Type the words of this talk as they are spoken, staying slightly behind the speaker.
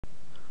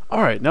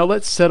Alright, now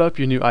let's set up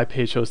your new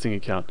iPage hosting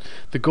account.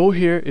 The goal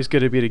here is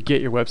going to be to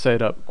get your website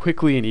up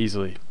quickly and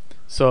easily.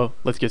 So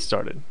let's get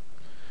started.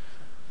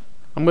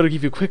 I'm going to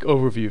give you a quick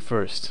overview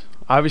first.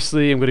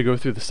 Obviously I'm going to go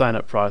through the sign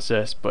up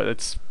process, but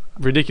it's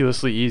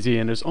ridiculously easy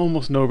and there's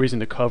almost no reason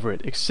to cover it,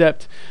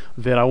 except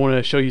that I want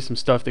to show you some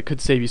stuff that could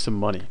save you some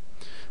money.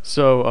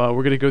 So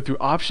we're going to go through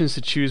options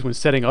to choose when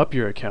setting up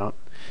your account,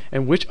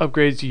 and which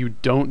upgrades you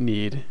don't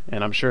need,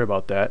 and I'm sure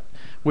about that,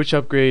 which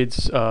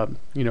upgrades,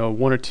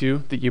 one or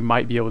two that you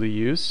might be able to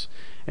use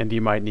and that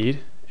you might need,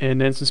 and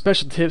then some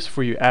special tips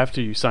for you after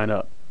you sign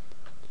up.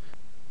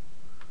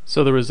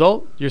 So the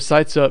result, your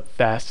site's up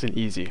fast and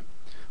easy.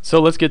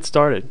 So let's get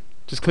started.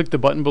 Just click the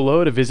button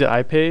below to visit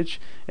iPage,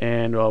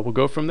 and we'll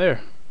go from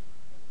there.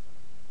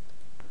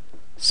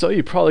 So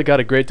you probably got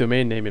a great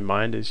domain name in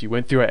mind as you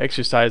went through our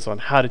exercise on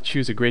how to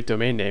choose a great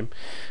domain name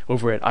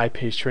over at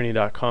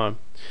iPagetraining.com.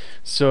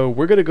 So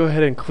we're going to go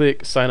ahead and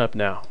click sign up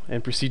now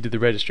and proceed to the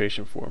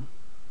registration form.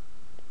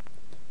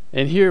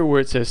 And here where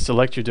it says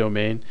select your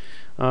domain,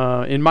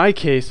 in my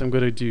case I'm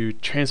going to do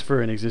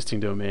transfer an existing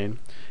domain.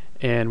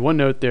 And one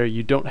note there,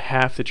 you don't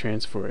have to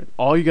transfer it.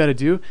 All you got to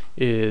do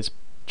is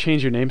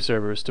change your name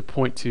servers to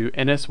point to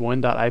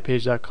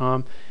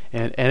ns1.ipage.com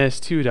and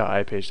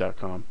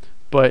ns2.ipage.com.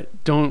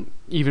 But don't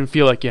even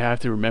feel like you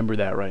have to remember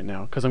that right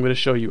now, because I'm going to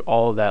show you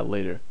all of that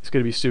later. It's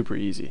going to be super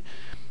easy.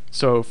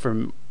 So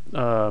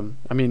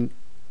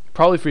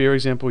probably for your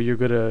example, you're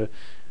going to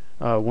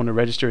want to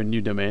register a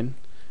new domain,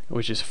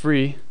 which is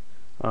free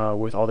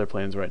with all their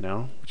plans right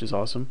now, which is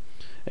awesome.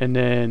 And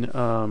then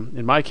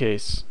in my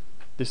case,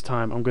 this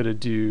time I'm going to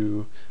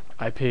do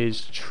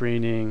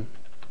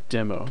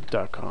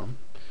iPagetrainingdemo.com.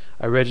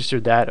 I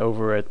registered that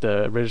over at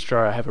the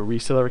registrar I have a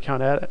reseller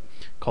account at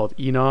called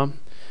Enom.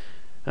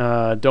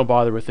 Don't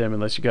bother with them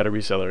unless you got a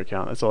reseller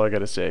account. That's all I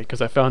gotta say,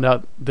 because I found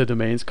out the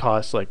domains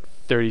cost like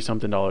 $30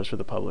 something for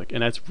the public,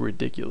 and that's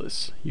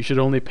ridiculous. You should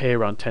only pay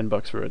around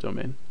 $10 for a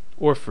domain,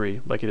 or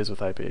free like it is with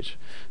iPage.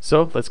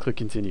 So let's click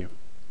continue.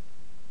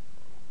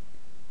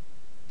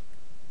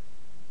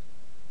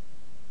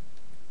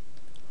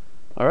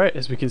 Alright,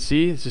 as we can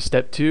see, this is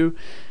step 2,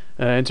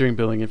 entering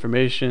billing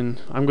information.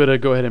 I'm going to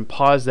go ahead and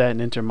pause that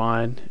and enter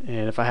mine,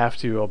 and if I have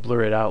to I'll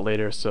blur it out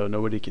later so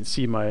nobody can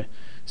see my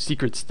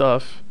secret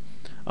stuff.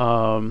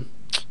 Let's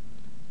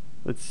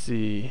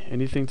see,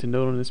 anything to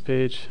note on this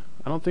page?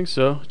 I don't think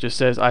so. It just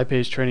says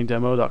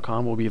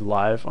iPagetrainingdemo.com will be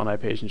live on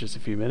iPage in just a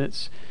few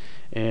minutes,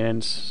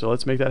 and so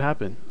let's make that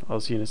happen.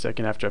 I'll see you in a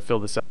second after I fill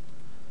this out.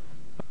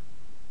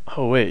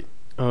 Oh wait,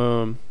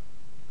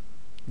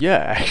 yeah,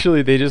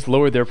 actually they just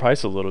lowered their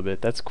price a little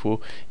bit. That's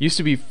cool. Used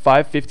to be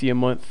 $550 a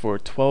month for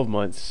 12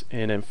 months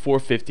and then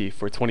 $450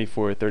 for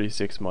 24 or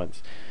 36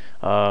 months.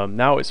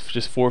 Now it's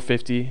just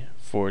 $450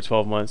 for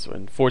 12 months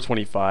and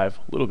 $425, a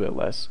little bit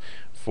less,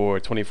 for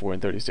 24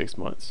 and 36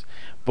 months.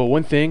 But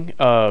one thing,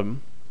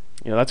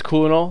 that's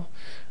cool and all,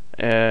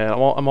 and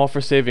I'm all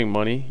for saving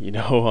money,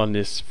 on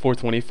this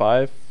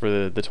 $425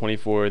 for the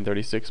 24 and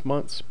 36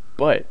 months.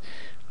 But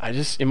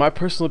in my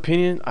personal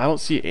opinion, I don't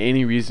see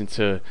any reason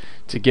to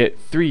get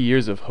 3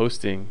 years of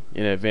hosting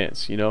in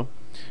advance,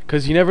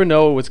 because you never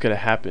know what's going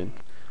to happen.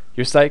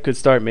 Your site could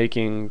start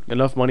making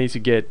enough money to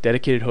get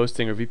dedicated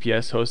hosting or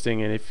VPS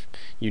hosting, and if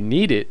you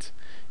need it,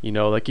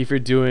 like if you're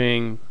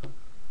doing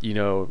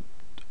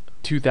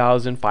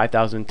 2,000,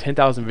 5,000,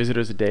 10,000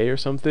 visitors a day or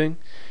something,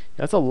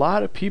 that's a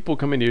lot of people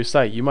coming to your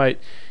site. You might,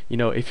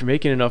 if you're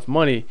making enough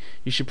money,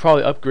 you should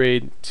probably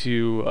upgrade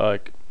to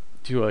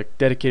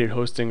dedicated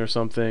hosting or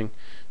something,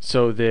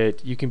 so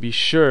that you can be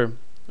sure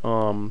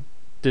that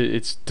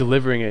it's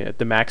delivering it at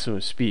the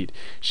maximum speed.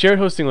 Shared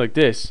hosting like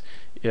this,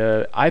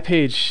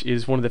 iPage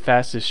is one of the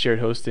fastest shared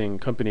hosting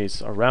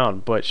companies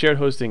around, but shared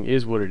hosting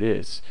is what it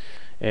is,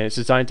 and it's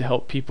designed to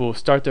help people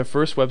start their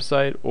first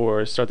website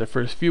or start their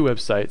first few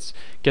websites,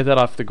 get that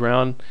off the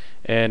ground,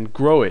 and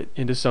grow it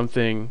into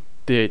something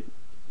that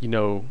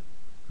you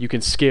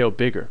can scale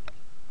bigger.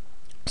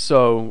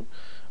 So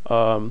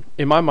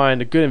in my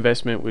mind, a good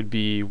investment would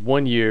be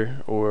 1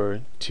 year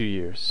or 2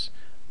 years.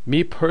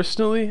 Me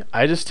personally,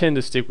 I just tend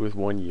to stick with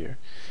 1 year.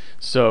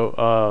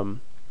 So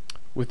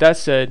with that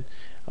said,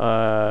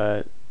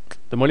 the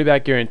money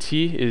back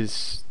guarantee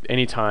is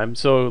anytime.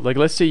 So like,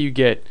 let's say you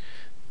get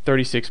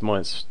 36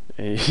 months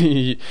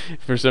and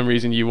for some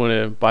reason you want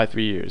to buy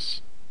 3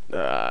 years.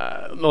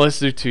 Let's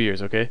do 2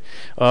 years, okay?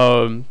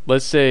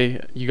 Let's say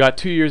you got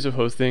 2 years of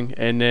hosting,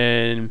 and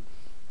then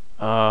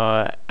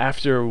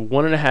after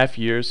 1.5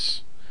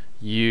 years,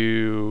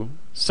 you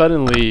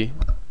suddenly,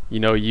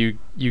 you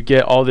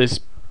get all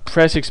this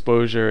press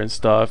exposure and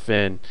stuff,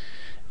 and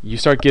you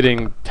start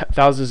getting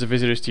thousands of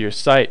visitors to your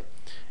site,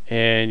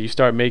 and you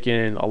start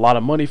making a lot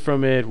of money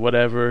from it,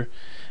 whatever,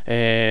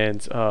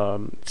 and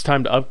it's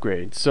time to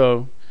upgrade.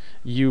 So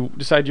you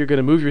decide you're going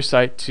to move your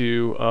site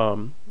to a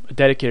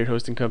dedicated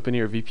hosting company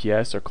or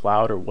VPS or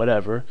cloud or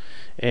whatever,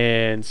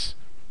 and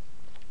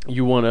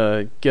you want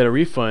to get a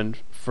refund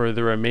for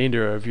the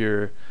remainder of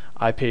your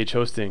iPage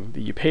hosting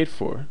that you paid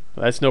for.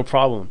 That's no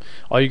problem.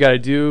 All you got to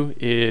do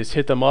is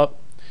hit them up,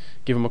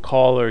 give them a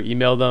call or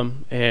email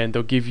them, and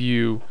they'll give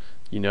you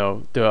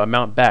the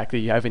amount back that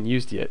you haven't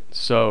used yet.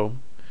 So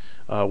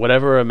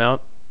whatever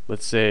amount,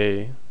 let's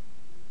say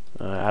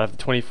out of the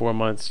 24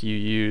 months you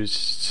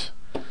used,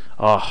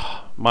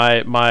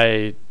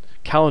 my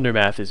calendar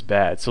math is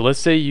bad. So let's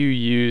say you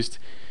used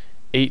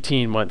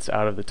 18 months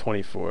out of the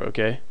 24,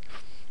 okay?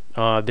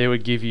 They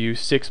would give you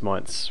 6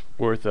 months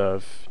worth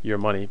of your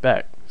money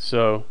back.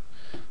 So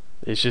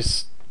it's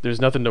just, there's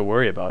nothing to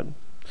worry about.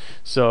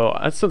 So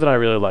that's something I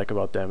really like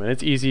about them, and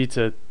it's easy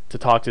to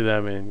talk to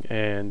them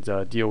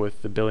and deal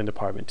with the billing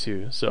department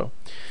too. So,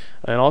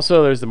 and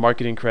also there's the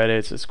marketing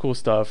credits. It's cool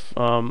stuff.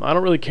 I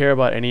don't really care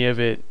about any of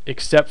it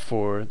except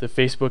for the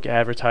Facebook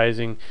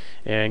advertising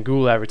and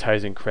Google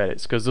advertising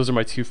credits, because those are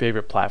my two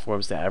favorite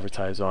platforms to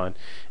advertise on.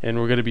 And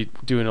we're going to be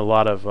doing a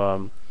lot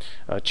of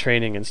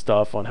training and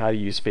stuff on how to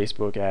use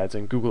Facebook ads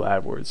and Google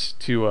AdWords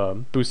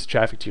to boost the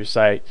traffic to your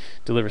site,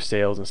 deliver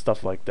sales and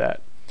stuff like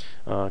that,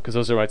 because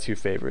those are my two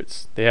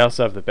favorites. They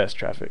also have the best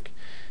traffic.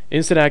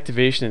 Instant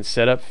activation and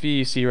setup fee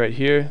you see right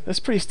here, that's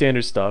pretty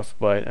standard stuff,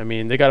 but I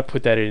mean, they got to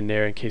put that in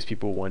there in case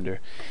people wonder.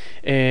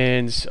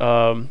 And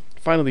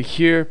finally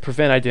here,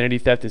 prevent identity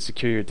theft and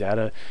secure your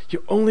data.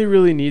 You only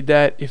really need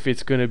that if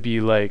it's going to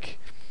be like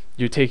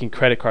you're taking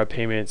credit card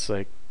payments,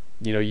 like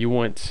you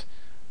want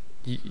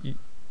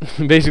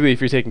basically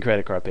if you're taking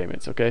credit card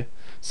payments, okay?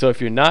 So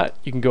if you're not,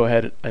 you can go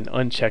ahead and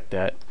uncheck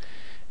that.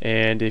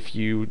 And if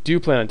you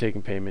do plan on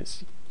taking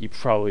payments, you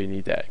probably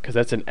need that, because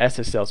that's an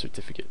SSL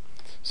certificate.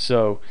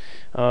 So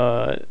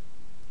I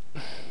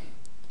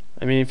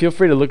mean, feel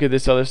free to look at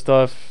this other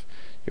stuff.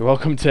 You're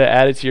welcome to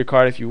add it to your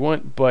cart if you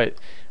want, but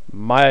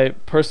my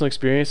personal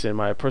experience and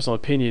my personal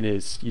opinion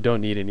is you don't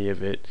need any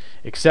of it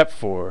except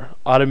for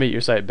automate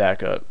your site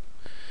backup.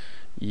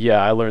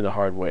 Yeah, I learned the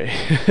hard way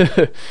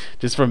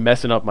just from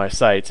messing up my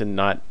sites and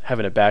not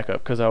having a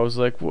backup, because I was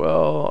like,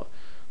 well,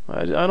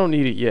 I don't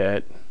need it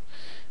yet,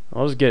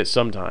 I'll just get it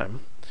sometime.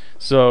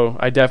 So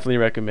I definitely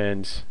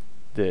recommend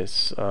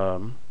this,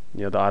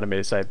 the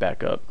automated site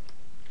backup.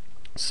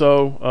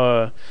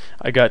 So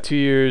I got 2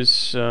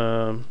 years.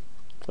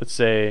 Let's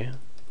say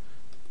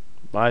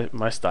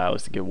my style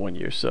is to get 1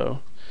 year, so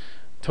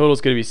total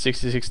is going to be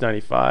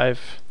 $66.95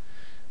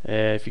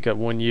 if you got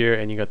 1 year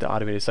and you got the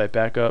automated site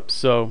backup.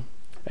 So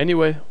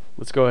anyway,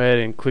 let's go ahead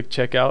and click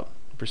checkout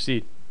and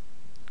proceed.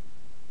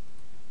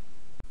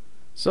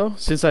 So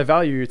since I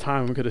value your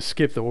time, I'm going to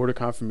skip the order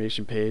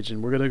confirmation page,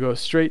 and we're going to go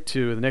straight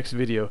to the next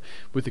video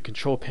with the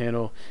control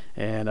panel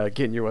and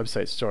getting your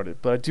website started.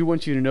 But I do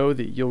want you to know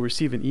that you'll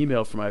receive an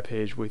email from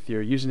iPage with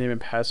your username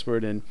and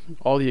password and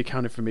all the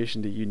account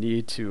information that you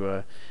need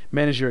to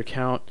manage your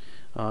account,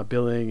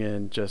 billing,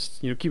 and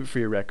just keep it for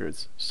your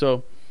records.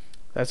 So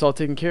that's all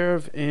taken care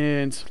of,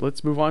 and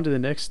let's move on to the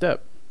next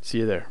step. See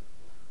you there.